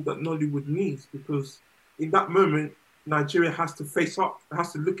wake-up call that Nollywood needs, because in that moment, Nigeria has to face up,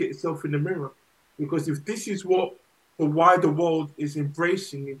 has to look at itself in the mirror. Because if this is what the wider world is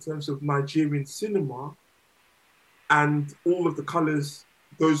embracing in terms of Nigerian cinema, and all of the colours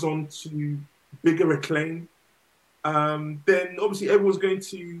goes on to bigger acclaim, then obviously everyone's going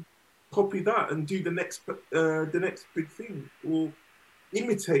to copy that and do the next big thing, or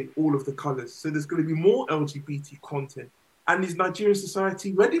imitate all of the colours. So there's going to be more LGBT content. And is Nigerian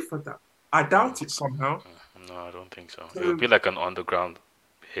society ready for that? I doubt it somehow. No, I don't think so. It'll be like an underground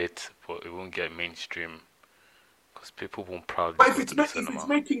hit, but it won't get mainstream because people won't proudly go to the cinema. If it's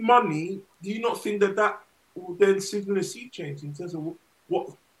making money, do you not think that will then signal a sea change in terms of what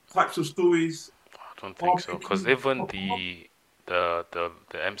types of stories? I don't think so, because even the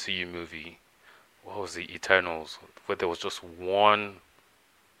MCU movie, what was the Eternals, where there was just one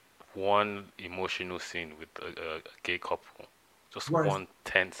emotional scene with a gay couple, just one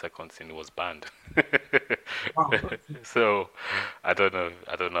 10-second scene, it was banned. Wow. So I don't know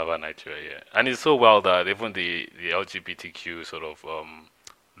about Nigeria yet. And it's so wild that even the LGBTQ sort of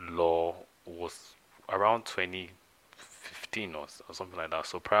law was around 2015 or something like that.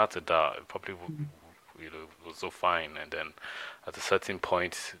 So prior to that, it probably was so fine, and then at a certain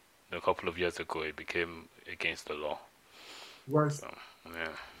point a couple of years ago it became against the law. Right. So, yeah.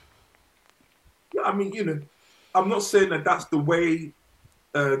 Yeah, I mean, I'm not saying that that's the way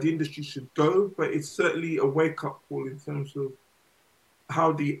the industry should go, but it's certainly a wake-up call in terms of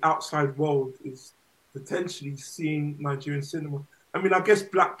how the outside world is potentially seeing Nigerian cinema. I mean, I guess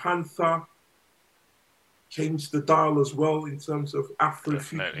Black Panther changed the dial as well in terms of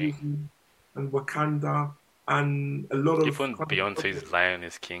Definitely. Afrofuturism and Wakanda and a lot of Even kind of Beyonce's Lion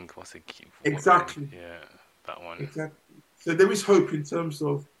is King. What's it? exactly, Yeah, that one. exactly. So there is hope in terms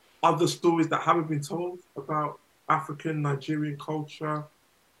of other stories that haven't been told about African Nigerian culture.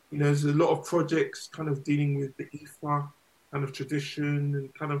 You know, there's a lot of projects kind of dealing with the Ifa kind of tradition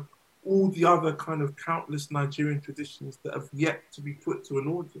and kind of all the other kind of countless Nigerian traditions that have yet to be put to an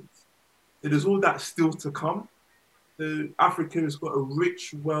audience. So there's all that still to come. So Africa has got a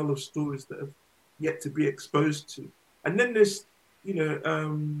rich well of stories that have yet to be exposed to. And then there's, you know,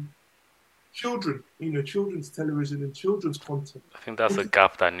 children, you know, children's television and children's content, I think that's a which is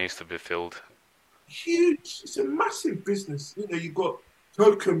gap that needs to be filled. huge. It's a massive business. You know, you've got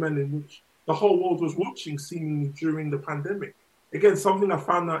Coco Melon, which the whole world was watching seemingly during the pandemic. Again, something I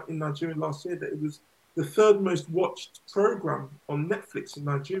found out in Nigeria last year that it was the third most watched program on Netflix in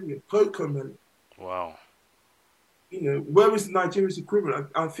Nigeria, Coco Melon. Wow. You know, where is Nigeria's equivalent?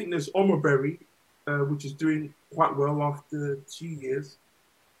 I think there's Omoberry, which is doing quite well after 2 years.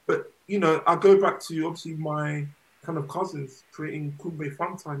 But, you know, I go back to obviously my kind of cousins creating Kumbe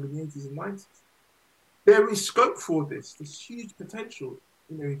Funtime in the 80s and 90s. There is scope for this. There's huge potential,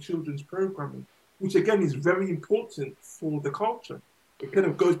 you know, in children's programming, which again is very important for the culture. It kind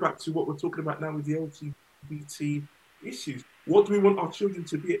of goes back to what we're talking about now with the LGBT issues. What do we want our children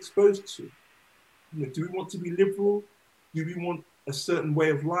to be exposed to? You know, do we want to be liberal? Do we want a certain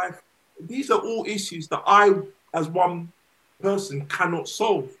way of life? These are all issues that I, as one person, cannot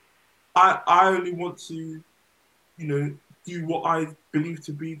solve. I only want to, you know, do what I believe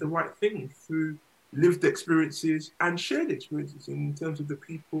to be the right thing through lived experiences and shared experiences in terms of the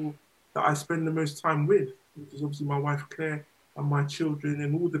people that I spend the most time with, which is obviously my wife Claire and my children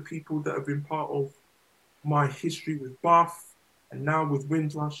and all the people that have been part of my history with Bath and now with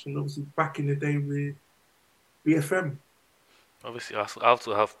Windrush and obviously back in the day with BFM. Obviously,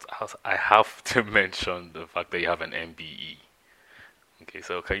 I have to mention the fact that you have an MBE. Okay,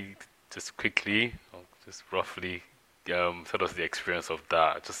 so can you just quickly, or just roughly, tell us the experience of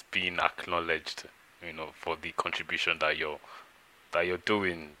that, just being acknowledged, you know, for the contribution that you're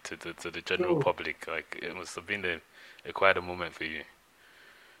doing to the general Sure, public. Like it must have been a quite a moment for you.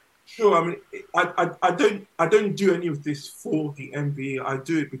 sure. I mean, I don't do any of this for the MBA. I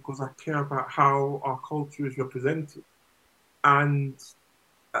do it because I care about how our culture is represented. And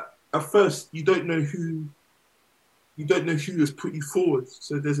at, at first, you don't know who has put you forward.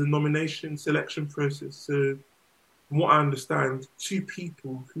 So there's a nomination selection process. So from what I understand, two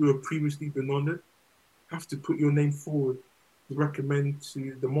people who have previously been honoured have to put your name forward to recommend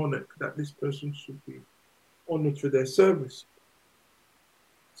to the monarch that this person should be honoured for their service.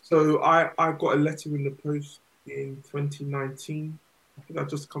 So I got a letter in the post in 2019. I think I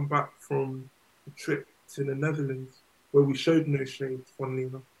just come back from a trip to the Netherlands where we showed no shade, funnily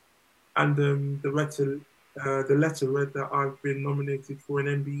enough. And the letter read that I've been nominated for an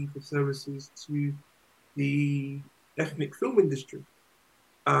MBE for services to the ethnic film industry.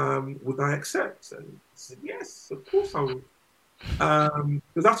 Would I accept? And I said, yes, of course I would.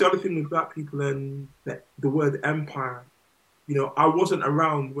 Because that's the other thing with black people and the word empire. You know, I wasn't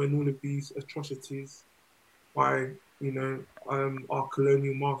around when all of these atrocities by, our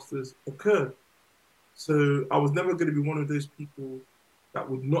colonial masters occurred. So I was never going to be one of those people that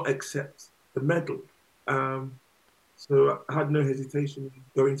would not accept the medal. Um, so I had no hesitation in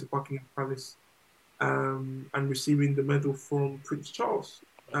going to Buckingham Palace and receiving the medal from Prince Charles.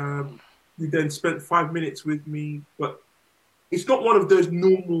 He then spent 5 minutes with me, but it's not one of those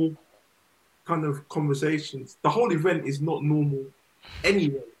normal kind of conversations. The whole event is not normal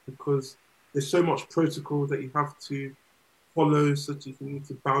anyway because there's so much protocol that you have to follow, such as you need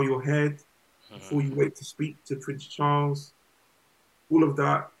to bow your head before you wait to speak to Prince Charles. All of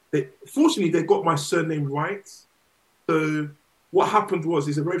that. Fortunately, they got my surname right. So what happened was,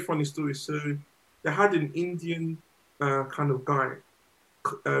 it's a very funny story. So they had an Indian kind of guy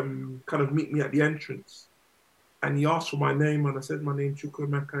kind of meet me at the entrance. And he asked for my name, and I said my name,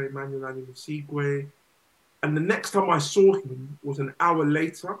 Chukwemeka Emmanuel Anyiam-Osigwe. And the next time I saw him was an hour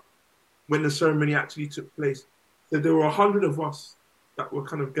later when the ceremony actually took place. So there were 100 of us that were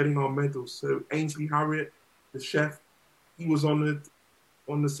kind of getting our medals. So Ainsley Harriott, the chef, he was honoured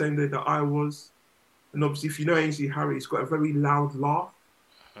on the same day that I was. And obviously, if you know Ainsley Harriott, he's got a very loud laugh.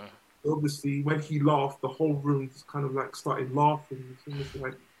 Obviously, when he laughed, the whole room just kind of like started laughing. It's almost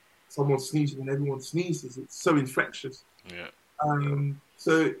like someone sneezing and everyone sneezes. It's so infectious. Yeah.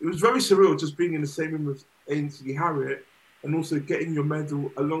 So it was very surreal just being in the same room with Ainsley Harriott. and also getting your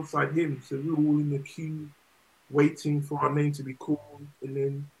medal alongside him. So we were all in the queue waiting for our name to be called, and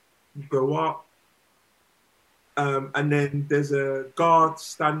then you go up. And then there's a guard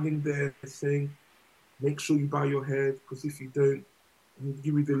standing there saying, make sure you bow your head, because if you don't, he'll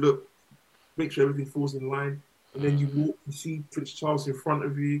give you the look, make sure everything falls in line. And then you walk, you see Prince Charles in front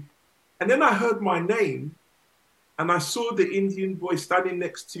of you. And then I heard my name, and I saw the Indian boy standing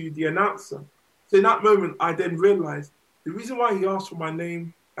next to the announcer. So in that moment, I then realized the reason why he asked for my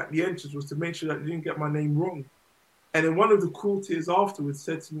name at the entrance was to make sure that he didn't get my name wrong. And then one of the courtiers afterwards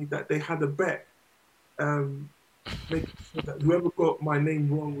said to me that they had a bet, making sure that whoever got my name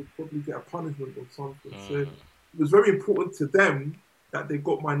wrong would probably get a punishment or something. So it was very important to them that they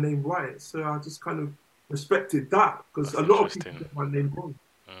got my name right. So I just kind of respected that, because a lot of people get my name wrong,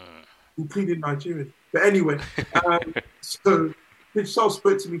 including Nigerians. But anyway, so Prince Charles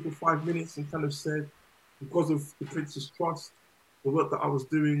spoke to me for 5 minutes and kind of said, because of the Prince's trust, the work that I was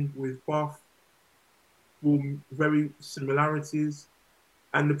doing with Bath formed very similarities.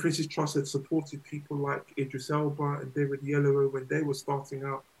 And the Prince's Trust had supported people like Idris Elba and David Yellow when they were starting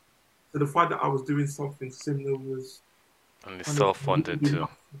out. So the fact that I was doing something similar was... And it's self-funded too.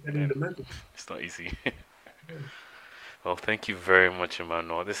 Yeah. It's not easy. Well, thank you very much,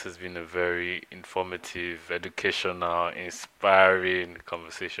 Emmanuel. This has been a very informative, educational, inspiring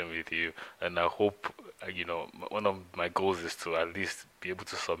conversation with you. And I hope, one of my goals is to at least be able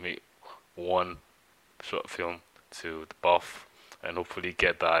to submit one short film to the BAF, and hopefully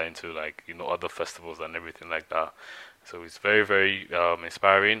get that into other festivals and everything like that. So it's very, very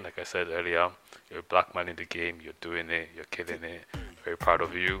inspiring. Like I said earlier, you're a black man in the game. You're doing it. You're killing it. Very proud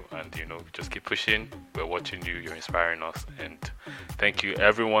of you. And just keep pushing. We're watching you. You're inspiring us. And thank you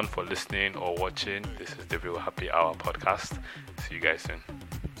everyone for listening or watching. This is the Real Happy Hour podcast. See you guys soon.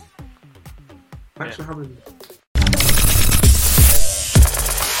 Thanks for having me.